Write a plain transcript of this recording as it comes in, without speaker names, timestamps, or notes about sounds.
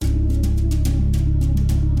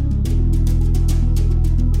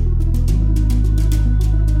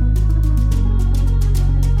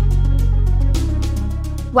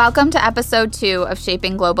Welcome to episode 2 of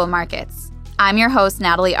Shaping Global Markets. I'm your host,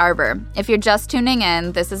 Natalie Arbour. If you're just tuning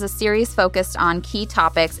in, this is a series focused on key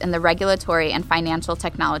topics in the regulatory and financial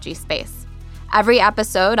technology space. Every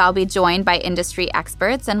episode, I'll be joined by industry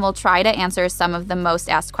experts, and we'll try to answer some of the most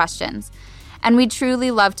asked questions. And we'd truly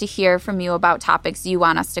love to hear from you about topics you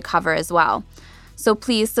want us to cover as well. So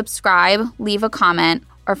please subscribe, leave a comment,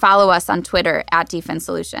 or follow us on Twitter at DFIN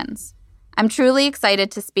Solutions. I'm truly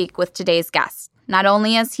excited to speak with today's guest. Not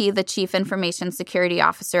only is he the Chief Information Security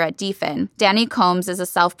Officer at DFIN, Danny Combs is a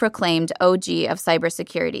self-proclaimed OG of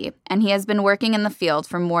cybersecurity, and he has been working in the field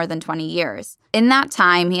for more than 20 years. In that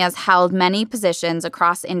time, he has held many positions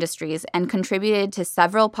across industries and contributed to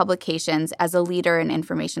several publications as a leader in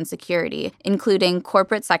information security, including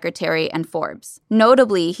Corporate Secretary and Forbes.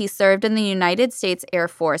 Notably, he served in the United States Air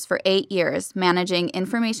Force for 8 years, managing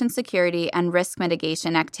information security and risk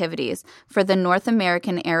mitigation activities for the North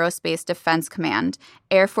American Aerospace Defense Command,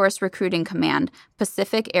 Air Force Recruiting Command,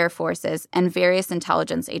 Pacific Air Forces, and various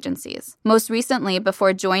intelligence agencies. Most recently,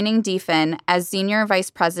 before joining DFIN as Senior Vice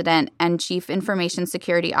President and Chief Information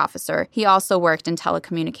Security Officer, he also worked in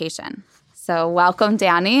telecommunication. So welcome,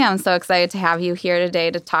 Danny. I'm so excited to have you here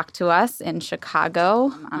today to talk to us in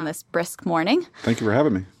Chicago on this brisk morning. Thank you for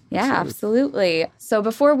having me. Yeah, absolutely. So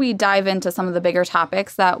before we dive into some of the bigger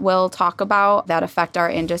topics that we'll talk about that affect our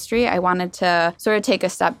industry, I wanted to sort of take a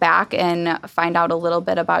step back and find out a little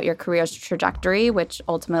bit about your career's trajectory, which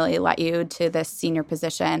ultimately led you to this senior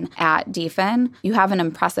position at DFIN. You have an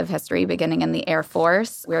impressive history beginning in the Air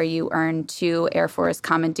Force, where you earned 2 Air Force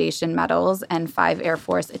Commendation Medals and 5 Air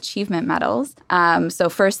Force Achievement Medals. So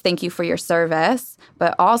first, thank you for your service.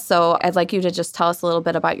 But also, I'd like you to just tell us a little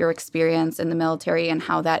bit about your experience in the military and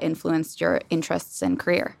how that influenced your interests and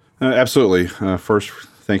career. Absolutely. First,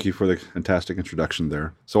 thank you for the fantastic introduction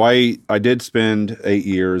there. So I did spend 8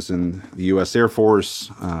 years in the U.S. Air Force,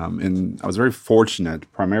 and I was very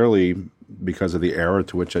fortunate, primarily because of the era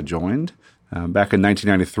to which I joined. Back in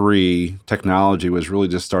 1993, technology was really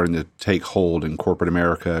just starting to take hold in corporate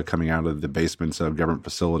America, coming out of the basements of government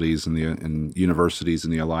facilities and universities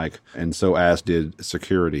and the alike, and so as did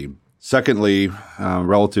security. Secondly,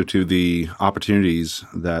 relative to the opportunities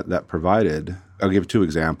that provided, I'll give 2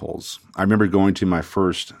 examples. I remember going to my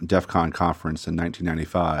first DEF CON conference in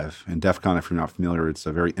 1995. And DEF CON, if you're not familiar, it's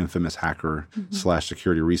a very infamous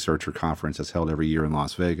hacker/security researcher conference that's held every year in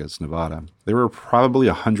Las Vegas, Nevada. There were probably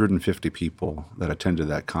 150 people that attended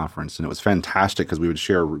that conference. And it was fantastic because we would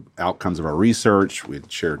share outcomes of our research.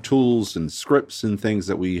 We'd share tools and scripts and things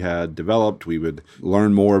that we had developed. We would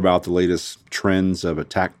learn more about the latest trends of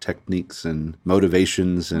attack techniques and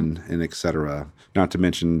motivations and et cetera. Not to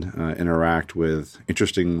mention interact with,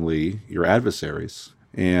 interestingly, your adversaries.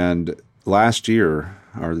 And last year,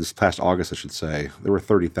 or this past August, I should say, there were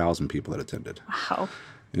 30,000 people that attended. Wow.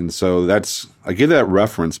 And so I give that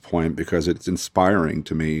reference point because it's inspiring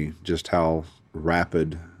to me just how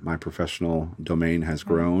rapid my professional domain has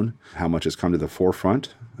grown, how much has come to the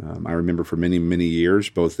forefront. I remember for many, many years,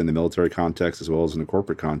 both in the military context as well as in the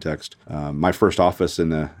corporate context, my first office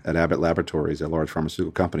at Abbott Laboratories, a large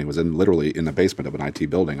pharmaceutical company, was literally in the basement of an IT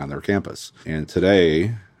building on their campus. And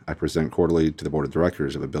today, I present quarterly to the board of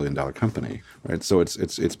directors of a billion-dollar company. Right, so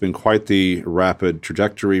it's been quite the rapid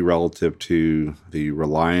trajectory relative to the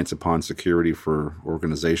reliance upon security for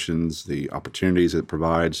organizations, the opportunities it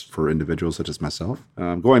provides for individuals such as myself.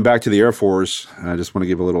 Going back to the Air Force, I just want to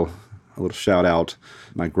give a little shout out.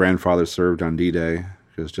 My grandfather served on D-Day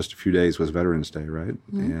because just a few days was Veterans Day, right?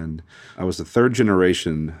 Mm-hmm. And I was the 3rd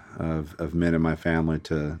generation of men in my family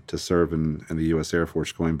to serve in the U.S. Air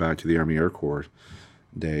Force, going back to the Army Air Corps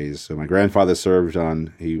days. So my grandfather served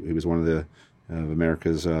on, he was one of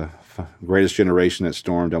America's greatest generation that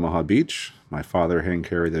stormed Omaha Beach. My father hand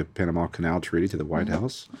carried the Panama Canal Treaty to the White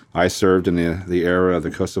House. I served in the era of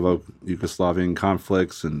the Kosovo-Yugoslavian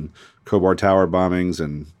conflicts and Khobar Tower bombings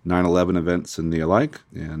and 9/11 events and the alike.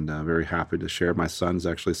 And very happy to share. My son's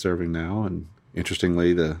actually serving now. And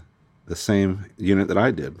interestingly, the same unit that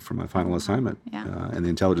I did for my final assignment in the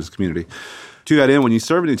intelligence community. To that end, when you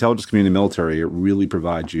serve in the intelligence community military, it really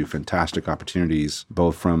provides you fantastic opportunities,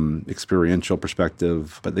 both from experiential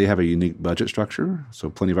perspective, but they have a unique budget structure, so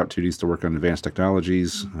plenty of opportunities to work on advanced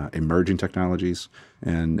technologies, emerging technologies,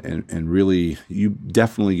 and really you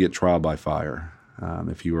definitely get trial by fire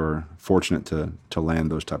if you are fortunate to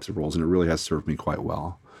land those types of roles, and it really has served me quite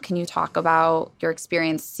well. Can you talk about your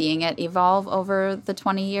experience seeing it evolve over the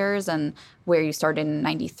 20 years and where you started in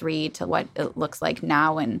 93 to what it looks like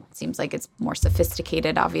now? And it seems like it's more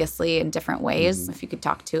sophisticated, obviously, in different ways. If you could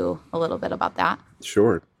talk to a little bit about that.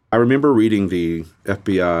 Sure. I remember reading the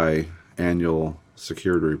FBI annual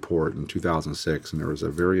security report in 2006, and there was a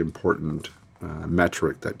very important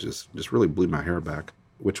metric that just really blew my hair back,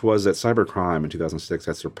 which was that cybercrime in 2006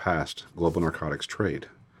 had surpassed global narcotics trade.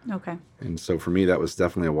 Okay. And so for me, that was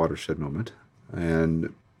definitely a watershed moment.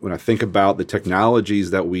 And when I think about the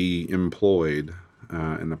technologies that we employed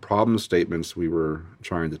and the problem statements we were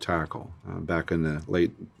trying to tackle back in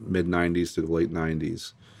the mid-90s to the late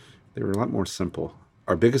 90s, they were a lot more simple.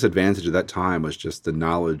 Our biggest advantage at that time was just the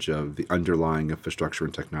knowledge of the underlying infrastructure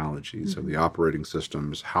and technology, so the operating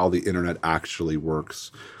systems, how the internet actually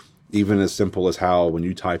works, even as simple as how when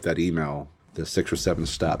you type that email, the 6 or 7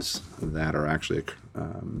 steps that are actually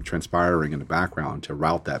transpiring in the background to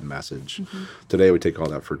route that message. Today, we take all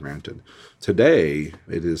that for granted. Today,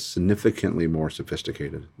 it is significantly more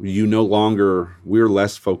sophisticated. We're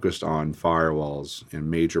less focused on firewalls and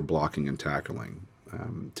major blocking and tackling.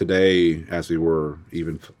 Today, as we were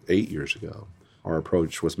even 8 years ago, our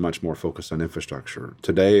approach was much more focused on infrastructure.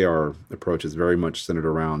 Today, our approach is very much centered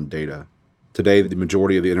around data. Today, the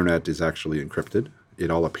majority of the internet is actually encrypted. It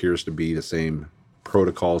all appears to be the same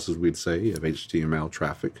protocols, as we'd say, of HTML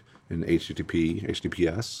traffic and HTTP,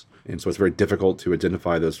 HTTPS. And so it's very difficult to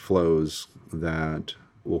identify those flows that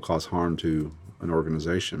will cause harm to an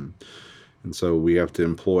organization. And so we have to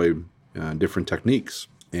employ different techniques.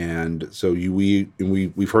 And so we've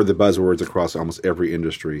heard the buzzwords across almost every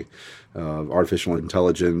industry of artificial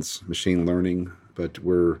intelligence, machine learning, but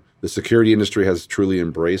the security industry has truly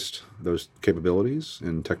embraced those capabilities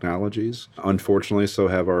and technologies. Unfortunately, so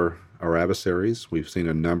have our adversaries. We've seen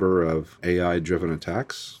a number of AI-driven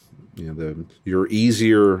attacks. Your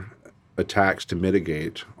easier attacks to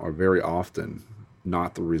mitigate are very often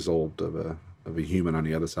not the result of a human on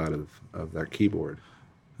the other side of that keyboard.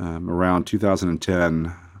 Around 2010,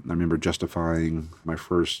 I remember justifying my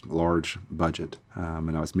first large budget,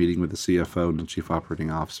 and I was meeting with the CFO and the chief operating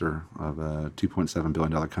officer of a $2.7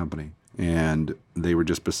 billion company, and they were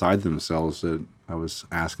just beside themselves that I was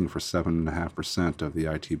asking for 7.5% of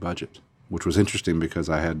the IT budget, which was interesting because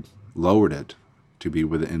I had lowered it to be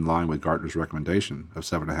in line with Gartner's recommendation of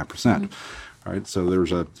 7.5%. Right,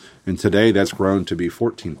 so and today that's grown to be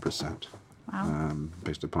 14%. Wow.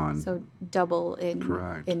 Based upon... So double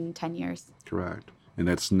in 10 years. Correct. And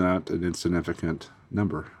that's not an insignificant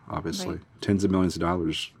number, obviously. Right. Tens of millions of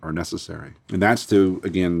dollars are necessary. And that's to,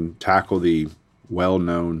 again, tackle the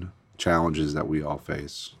well-known challenges that we all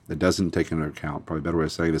face. It doesn't take into account, probably a better way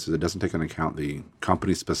of saying this is it doesn't take into account the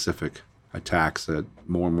company-specific attacks that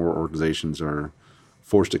more and more organizations are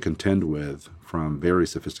forced to contend with, from very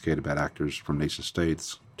sophisticated bad actors from nation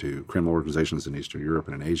states to criminal organizations in Eastern Europe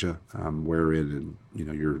and in Asia, wherein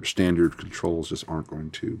your standard controls just aren't going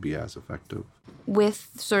to be as effective. With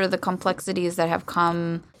sort of the complexities that have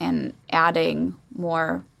come and adding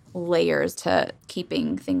more layers to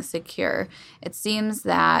keeping things secure, it seems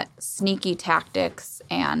that sneaky tactics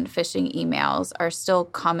and phishing emails are still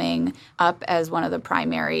coming up as one of the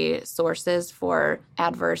primary sources for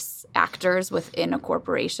adverse actors within a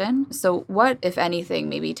corporation. So what, if anything,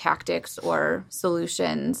 maybe tactics or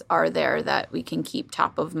solutions are there that we can keep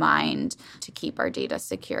top of mind to keep our data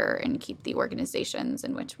secure and keep the organizations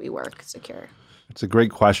in which we work secure? It's a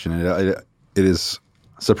great question. It is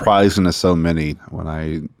surprising to so many when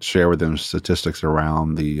I share with them statistics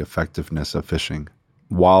around the effectiveness of phishing.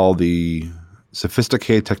 While the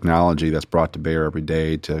sophisticated technology that's brought to bear every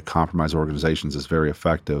day to compromise organizations is very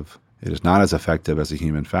effective, it is not as effective as the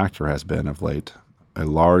human factor has been of late. A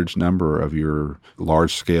large number of your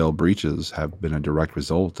large-scale breaches have been a direct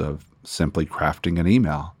result of simply crafting an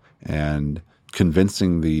email and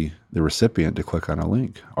convincing the recipient to click on a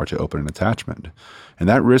link or to open an attachment. And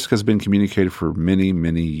that risk has been communicated for many,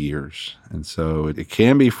 many years. And so it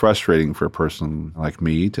can be frustrating for a person like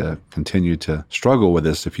me to continue to struggle with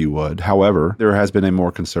this, if you would. However, there has been a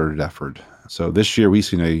more concerted effort. So this year we've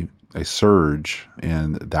seen a surge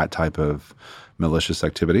in that type of malicious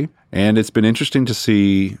activity. And it's been interesting to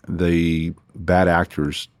see the bad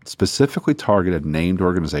actors specifically target a named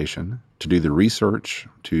organization to do the research,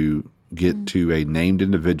 to get to a named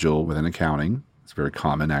individual within accounting. It's very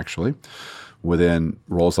common, actually, within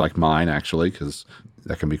roles like mine, actually, because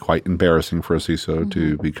that can be quite embarrassing for a CISO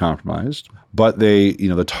to be compromised. But the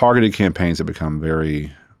targeted campaigns have become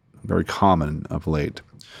very, very common of late,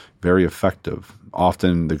 very effective.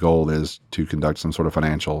 Often the goal is to conduct some sort of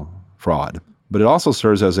financial fraud. But it also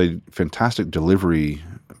serves as a fantastic delivery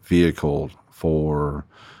vehicle for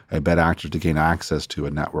a bad actor to gain access to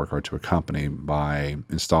a network or to a company by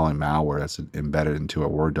installing malware that's embedded into a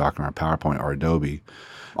Word document or PowerPoint or Adobe.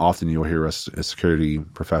 Often you'll hear us as security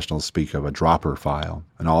professionals speak of a dropper file.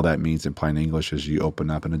 And all that means in plain English is you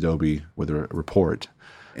open up an Adobe with a report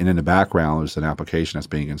And in the background, there's an application that's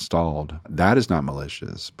being installed. That is not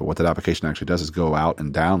malicious. But what that application actually does is go out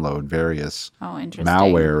and download various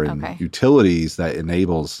malware and utilities that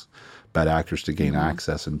enables bad actors to gain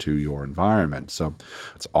access into your environment. So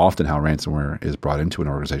it's often how ransomware is brought into an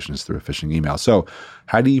organization is through a phishing email. So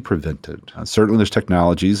how do you prevent it? Certainly there's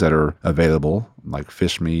technologies that are available like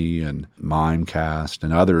PhishMe and Mimecast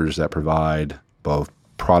and others that provide both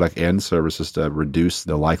product and services to reduce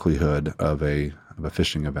the likelihood of a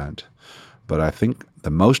phishing event. But I think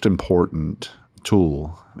the most important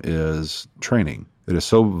tool is training. It is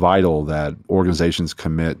so vital that organizations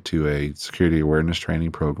commit to a security awareness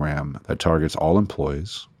training program that targets all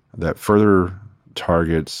employees, that further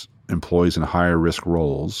targets employees in higher risk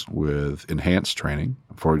roles with enhanced training.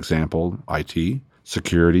 For example, IT,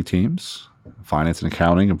 security teams, finance and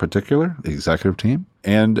accounting in particular, the executive team.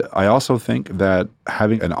 And I also think that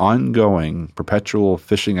having an ongoing perpetual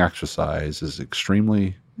phishing exercise is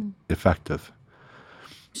extremely effective.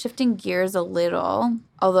 Shifting gears a little,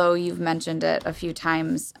 although you've mentioned it a few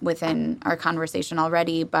times within our conversation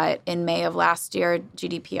already, but in May of last year,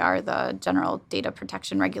 GDPR, the General Data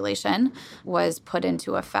Protection Regulation, was put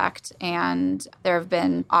into effect, and there have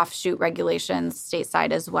been offshoot regulations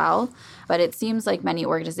stateside as well. But it seems like many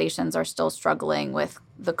organizations are still struggling with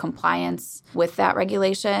the compliance with that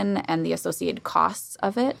regulation and the associated costs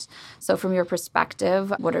of it. So from your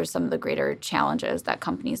perspective, what are some of the greater challenges that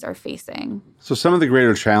companies are facing? So some of the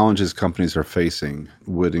greater challenges companies are facing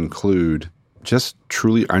would include just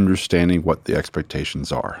truly understanding what the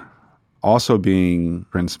expectations are. Also being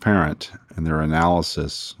transparent in their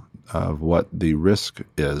analysis of what the risk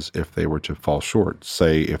is if they were to fall short.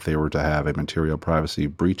 Say if they were to have a material privacy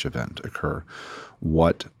breach event occur,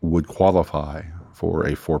 what would qualify for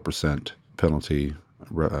a 4% penalty,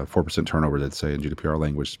 4% turnover, let's say in GDPR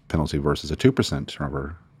language, penalty versus a 2%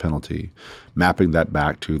 turnover penalty, mapping that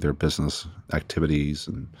back to their business activities.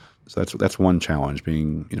 And so that's one challenge,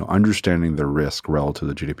 being, understanding the risk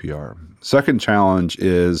relative to the GDPR. Second challenge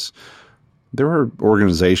is there are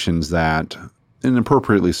organizations that, and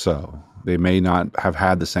appropriately so, they may not have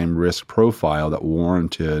had the same risk profile that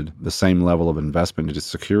warranted the same level of investment into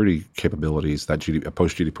security capabilities that a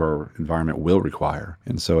post-GDPR environment will require.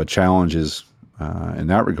 And so a challenge is, in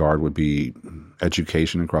that regard, would be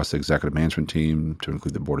education across the executive management team to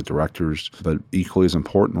include the board of directors. But equally as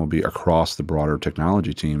important will be across the broader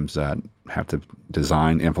technology teams that have to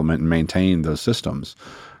design, implement, and maintain those systems.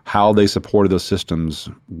 How they support those systems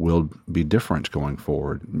will be different going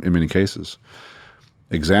forward in many cases.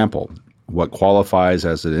 Example, what qualifies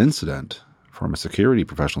as an incident from a security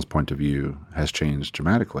professional's point of view has changed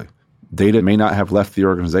dramatically. Data may not have left the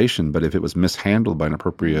organization, but if it was mishandled by an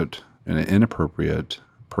inappropriate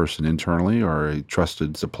person internally or a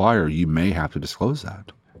trusted supplier, you may have to disclose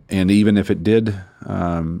that. And even if it did,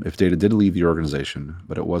 if data did leave the organization,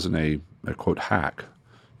 but it wasn't a quote hack,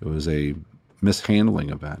 it was a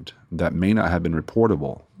mishandling event that may not have been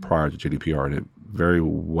reportable prior to GDPR, and it very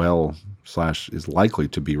well / is likely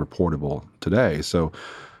to be reportable today. So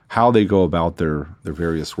how they go about their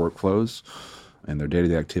various workflows and their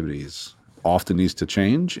day-to-day activities often needs to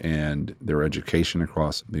change, and their education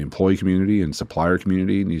across the employee community and supplier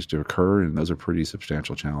community needs to occur, and those are pretty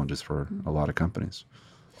substantial challenges for a lot of companies.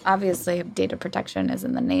 Obviously, data protection is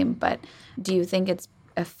in the name, but do you think it's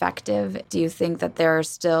effective? Do you think that there's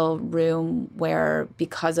still room where,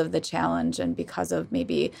 because of the challenge and because of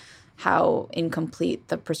maybe how incomplete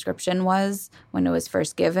the prescription was when it was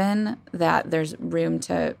first given, that there's room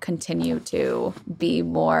to continue to be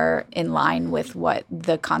more in line with what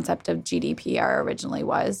the concept of GDPR originally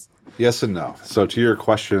was? Yes and no. So to your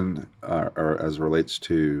question, or as it relates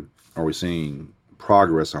to, are we seeing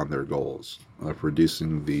progress on their goals of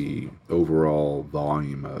reducing the overall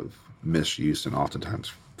volume of misuse and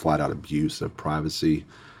oftentimes flat-out abuse of privacy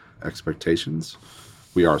expectations?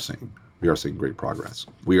 We are seeing great progress.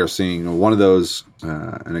 We are seeing one of those,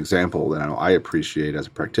 an example that I appreciate as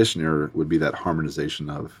a practitioner would be that harmonization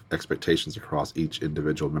of expectations across each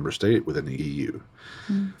individual member state within the EU.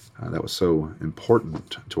 That was so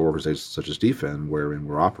important to organizations such as DFIN, wherein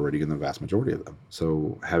we're operating in the vast majority of them.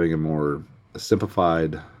 So having a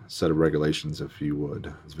simplified set of regulations, if you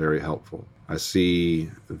would, is very helpful. I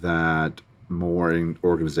see that more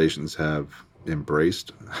organizations have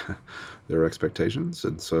embraced their expectations,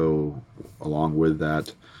 and so along with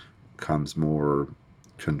that comes more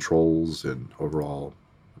controls and overall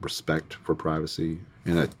respect for privacy.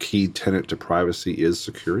 And a key tenet to privacy is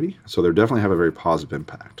security, so they definitely have a very positive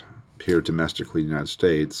impact. Here domestically in the United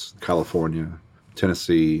States, California,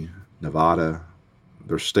 Tennessee, Nevada,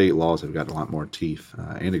 their state laws have gotten a lot more teeth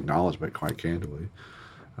and acknowledgement, quite candidly.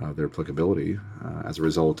 their applicability as a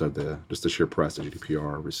result of the sheer press that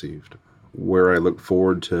GDPR received. Where I look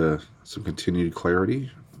forward to some continued clarity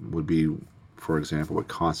would be, for example, what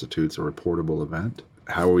constitutes a reportable event.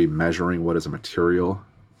 How are we measuring what is a material?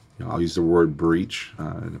 I'll use the word breach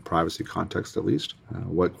in a privacy context at least.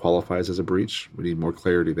 What qualifies as a breach? We need more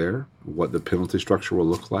clarity there. What the penalty structure will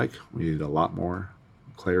look like? We need a lot more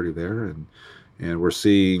clarity there. And we're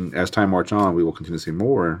seeing, as time marches on, we will continue to see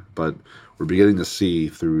more, but we're beginning to see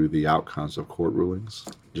through the outcomes of court rulings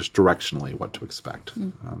just directionally what to expect.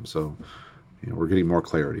 So we're getting more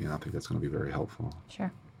clarity, and I think that's going to be very helpful.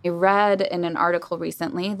 Sure. I read in an article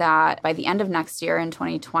recently that by the end of next year in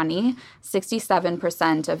 2020,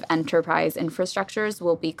 67% of enterprise infrastructures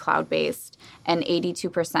will be cloud-based and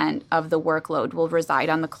 82% of the workload will reside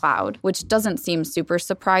on the cloud, which doesn't seem super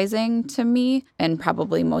surprising to me, and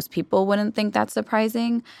probably most people wouldn't think that's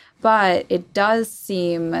surprising. But it does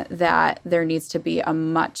seem that there needs to be a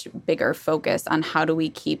much bigger focus on how do we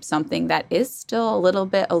keep something that is still a little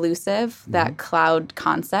bit elusive, that cloud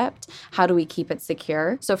concept, how do we keep it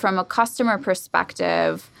secure? So from a customer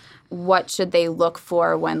perspective, what should they look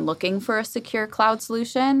for when looking for a secure cloud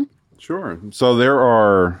solution? Sure. So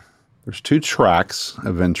there's two tracks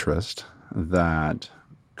of interest that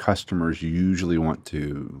customers usually want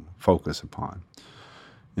to focus upon.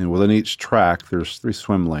 And within each track, there's 3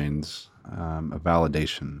 swim lanes of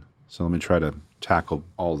validation. So let me try to tackle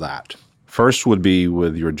all that. First would be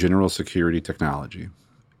with your general security technology.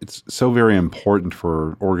 It's so very important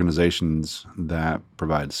for organizations that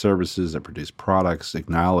provide services, that produce products,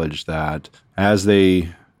 acknowledge that as they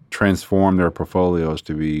transform their portfolios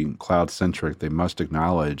to be cloud-centric, they must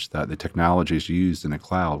acknowledge that the technologies used in the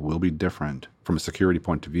cloud will be different. From a security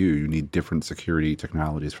point of view, you need different security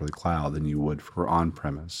technologies for the cloud than you would for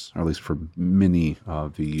on-premise, or at least for many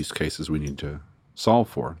of the use cases we need to solve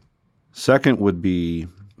for. Second would be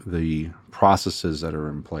the processes that are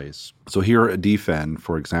in place. So here at DFIN,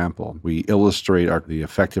 for example, we illustrate the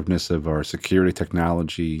effectiveness of our security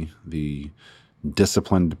technology, the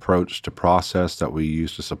disciplined approach to process that we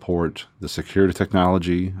use to support the security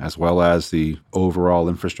technology, as well as the overall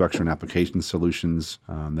infrastructure and application solutions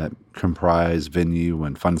that comprise Venue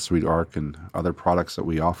and FundSuite Arc and other products that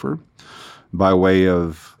we offer, by way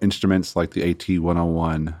of instruments like the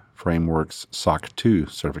AT101 Frameworks SOC 2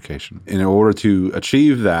 certification. In order to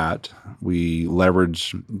achieve that, we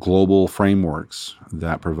leverage global frameworks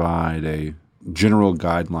that provide a general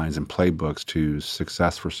guidelines and playbooks to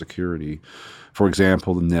success for security. For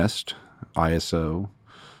example, the NIST, ISO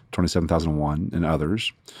 27001, and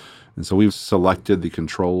others. And so we've selected the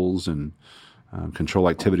controls and control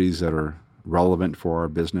activities that are relevant for our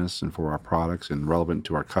business and for our products and relevant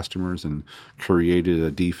to our customers, and created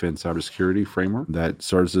a DFIN cybersecurity framework that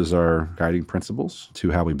serves as our guiding principles to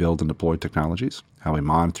how we build and deploy technologies, how we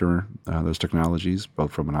monitor those technologies,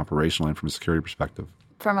 both from an operational and from a security perspective.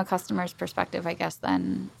 From a customer's perspective, I guess,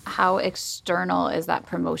 then, how external is that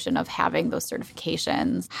promotion of having those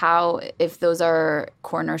certifications? How, if those are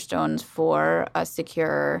cornerstones for a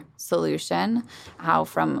secure solution, how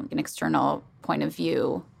from an external point of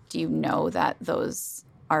view do you know that those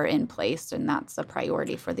are in place and that's a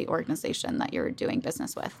priority for the organization that you're doing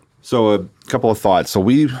business with? So a couple of thoughts. So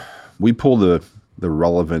we pull the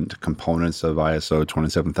relevant components of ISO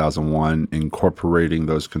 27001, incorporating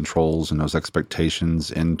those controls and those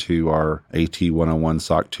expectations into our AT101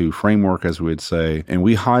 SOC 2 framework, as we would say. And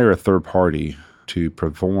we hire a third party to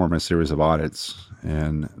perform a series of audits,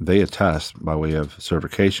 and they attest by way of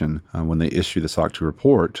certification when they issue the SOC 2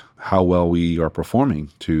 report how well we are performing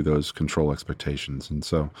to those control expectations.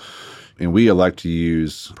 And we elect to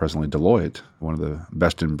use presently Deloitte, one of the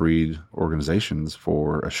best in breed organizations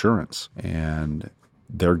for assurance. And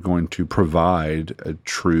they're going to provide a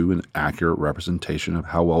true and accurate representation of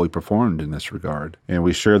how well we performed in this regard. And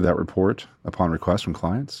we share that report upon request from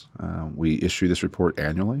clients. We issue this report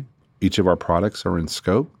annually. Each of our products are in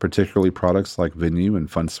scope, particularly products like Venue and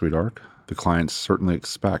FundSuite Arc. The clients certainly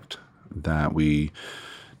expect that we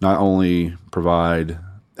not only provide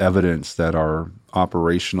evidence that our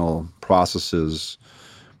operational processes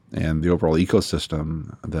and the overall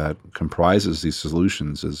ecosystem that comprises these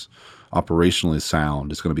solutions is operationally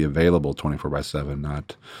sound. It's going to be available 24/7,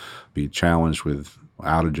 not be challenged with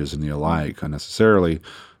outages and the like unnecessarily,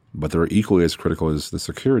 but they're equally as critical as the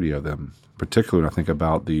security of them, particularly when I think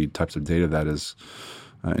about the types of data that is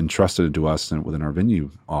entrusted to us within our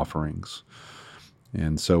Venue offerings.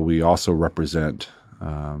 And so we also represent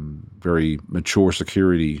very mature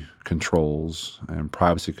security controls and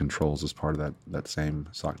privacy controls as part of that same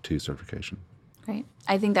SOC 2 certification. Great.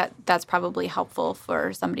 I think that's probably helpful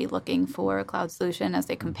for somebody looking for a cloud solution as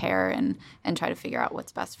they compare and try to figure out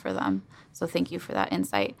what's best for them. So thank you for that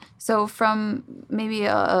insight. So from maybe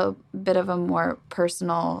a bit of a more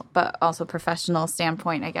personal but also professional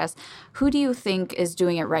standpoint, I guess, who do you think is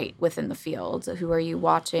doing it right within the field? Who are you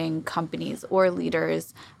watching, companies or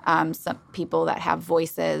leaders, some people that have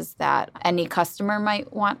voices that any customer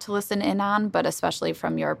might want to listen in on, but especially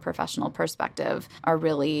from your professional perspective, are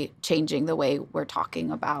really changing the way we're talking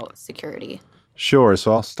about security? Sure.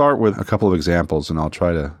 So I'll start with a couple of examples, and I'll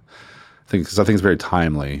try to think, because I think it's very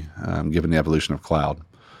timely, given the evolution of cloud.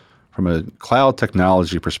 From a cloud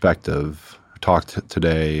technology perspective, I talked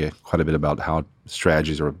today quite a bit about how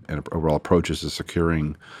strategies and overall approaches to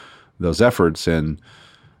securing those efforts. And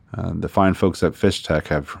the fine folks at FishTech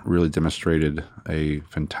have really demonstrated a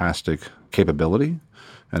fantastic capability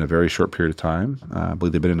in a very short period of time. I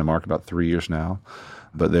believe they've been in the market about 3 years now.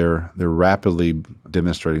 But they're rapidly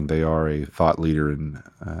demonstrating they are a thought leader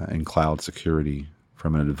in cloud security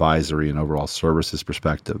from an advisory and overall services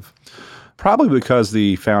perspective. Probably because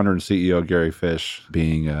the founder and CEO, Gary Fish,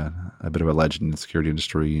 being a bit of a legend in the security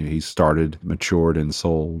industry, he started, matured, and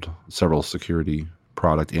sold several security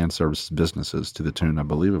product and services businesses to the tune, I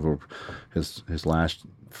believe, of his last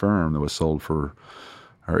firm that was sold for,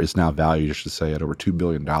 or is now valued, I should say, at over $2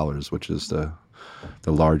 billion, which is the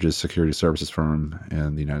largest security services firm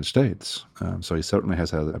in the United States. So he certainly has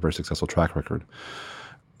had a very successful track record.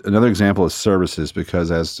 Another example is services, because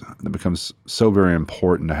as it becomes so very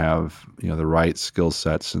important to have the right skill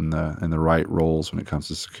sets and the right roles when it comes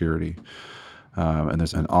to security. And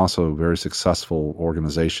there's an also very successful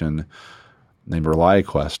organization named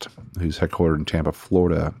ReliaQuest, who's headquartered in Tampa,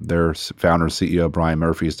 Florida. Their founder and CEO, Brian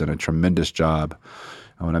Murphy, has done a tremendous job.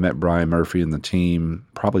 When I met Brian Murphy and the team,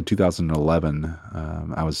 probably 2011,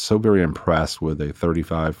 I was so very impressed with a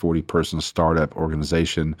 35, 40-person startup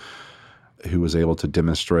organization who was able to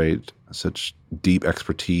demonstrate such deep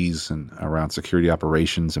expertise around security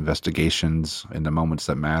operations, investigations, in the moments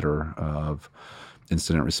that matter of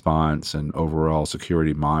incident response and overall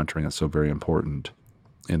security monitoring. That's so very important.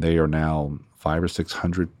 And they are now 500 or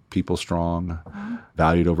 600 people strong,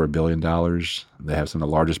 valued over $1 billion. They have some of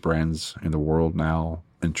the largest brands in the world now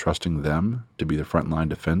entrusting them to be the frontline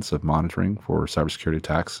defense of monitoring for cybersecurity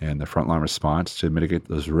attacks and the frontline response to mitigate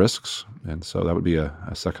those risks. And so that would be a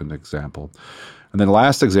second example. And then the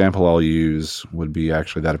last example I'll use would be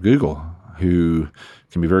actually that of Google, who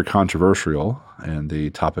can be very controversial in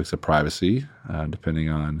the topics of privacy, depending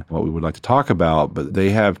on what we would like to talk about. But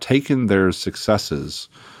they have taken their successes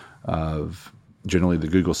of generally the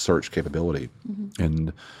Google search capability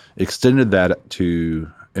and extended that to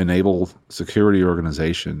enable security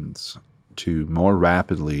organizations to more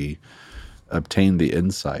rapidly obtain the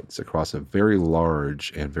insights across a very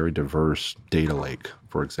large and very diverse data lake,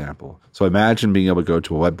 for example. So imagine being able to go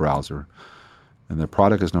to a web browser, and the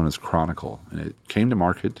product is known as Chronicle, and it came to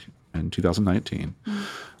market in 2019,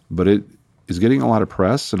 but it is getting a lot of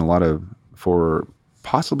press and for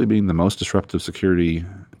possibly being the most disruptive security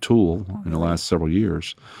tool in the last several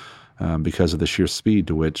years because of the sheer speed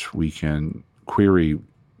to which we can query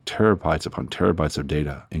terabytes upon terabytes of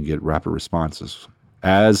data and get rapid responses.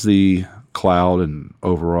 As the cloud and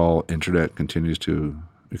overall internet continues to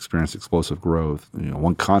experience explosive growth,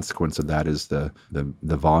 one consequence of that is the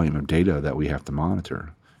volume of data that we have to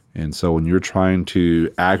monitor. And so when you're trying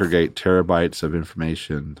to aggregate terabytes of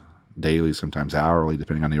information daily, sometimes hourly,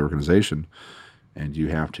 depending on the organization, and you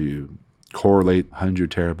have to correlate 100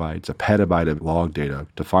 terabytes, a petabyte of log data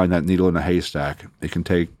to find that needle in a haystack, it can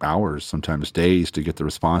take hours, sometimes days, to get the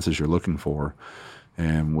responses you're looking for.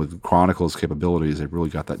 And with Chronicle's capabilities, they've really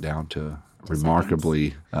got that down to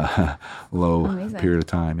remarkably low period of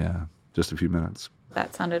time. Just a few minutes.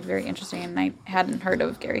 That sounded very interesting, and I hadn't heard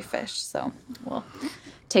of Gary Fish, so we'll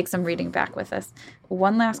take some reading back with us.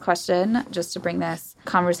 One last question, just to bring this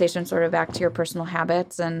conversation sort of back to your personal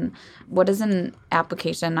habits. And what is an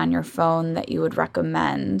application on your phone that you would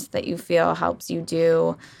recommend that you feel helps you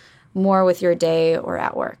do more with your day or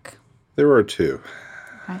at work? There are two.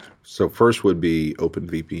 Okay. So first would be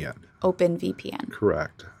OpenVPN. OpenVPN.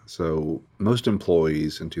 Correct. So most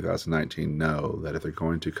employees in 2019 know that if they're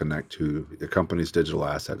going to connect to a company's digital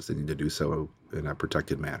assets, they need to do so in a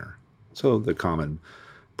protected manner. So the common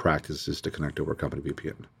practice is to connect over a company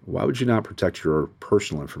VPN. Why would you not protect your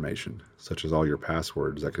personal information, such as all your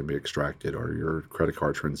passwords that can be extracted or your credit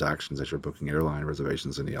card transactions as you're booking airline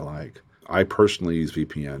reservations and the like? I personally use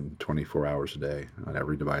VPN 24 hours a day on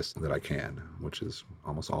every device that I can, which is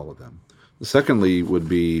almost all of them. Secondly would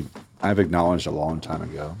be, I've acknowledged a long time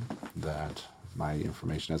ago that my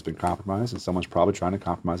information has been compromised, and someone's probably trying to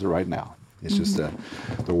compromise it right now. It's just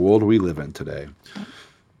the world we live in today.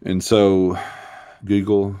 And so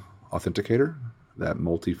Google Authenticator, that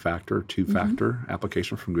multi-factor, two-factor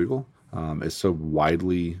application from Google, is so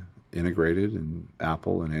widely integrated in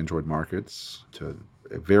Apple and Android markets. To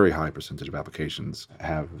a very high percentage of applications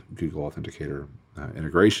have Google Authenticator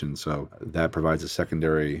integration. So that provides a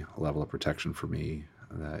secondary level of protection for me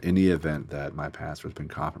in the event that my password's been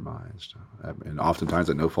compromised. And oftentimes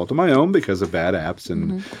at no fault of my own because of bad apps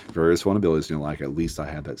and various vulnerabilities, at least I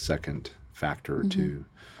had that second factor to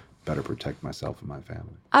better protect myself and my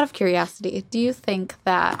family. Out of curiosity, do you think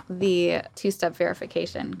that the two-step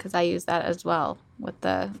verification, because I use that as well with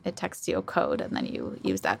it texts you a code and then you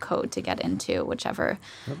use that code to get into whichever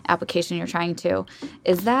application you're trying to,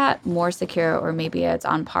 is that more secure, or maybe it's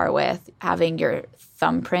on par with having your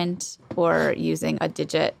thumbprint or using a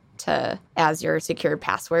digit as your secured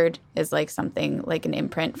password is like something like an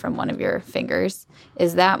imprint from one of your fingers?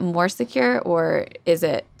 Is that more secure, or is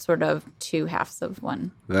it sort of two halves of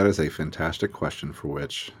one? That is a fantastic question for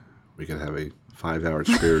which we could have a 5-hour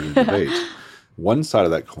spirited debate. One side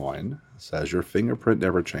of that coin says your fingerprint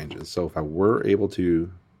never changes. So if I were able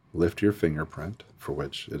to lift your fingerprint, for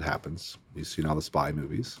which it happens, you've seen all the spy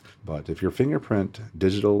movies, but if your fingerprint,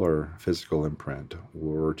 digital or physical imprint,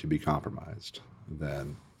 were to be compromised,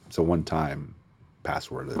 then it's a one-time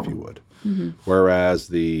password, if you would. Whereas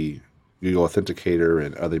the Google Authenticator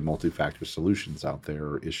and other multi-factor solutions out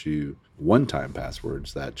there issue one-time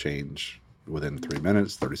passwords that change within 3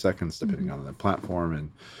 minutes, 30 seconds, depending on the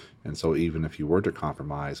platform. And so even if you were to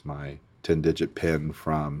compromise my 10-digit PIN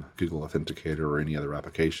from Google Authenticator or any other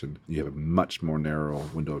application, you have a much more narrow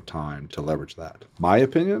window of time to leverage that. My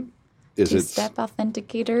opinion is two-step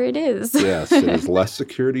authenticator it is. Yes, it is less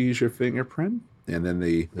secure to use your fingerprint. And then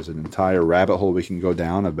there's an entire rabbit hole we can go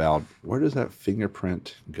down about where does that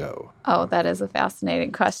fingerprint go? Oh, that is a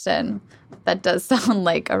fascinating question. That does sound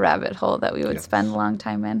like a rabbit hole that we would spend a long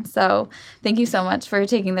time in. So thank you so much for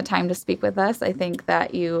taking the time to speak with us. I think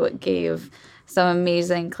that you gave some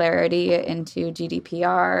amazing clarity into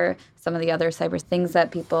GDPR, some of the other cyber things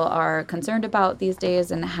that people are concerned about these days,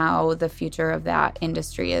 and how the future of that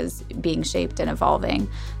industry is being shaped and evolving.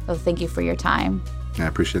 So thank you for your time. I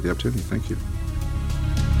appreciate the opportunity. Thank you.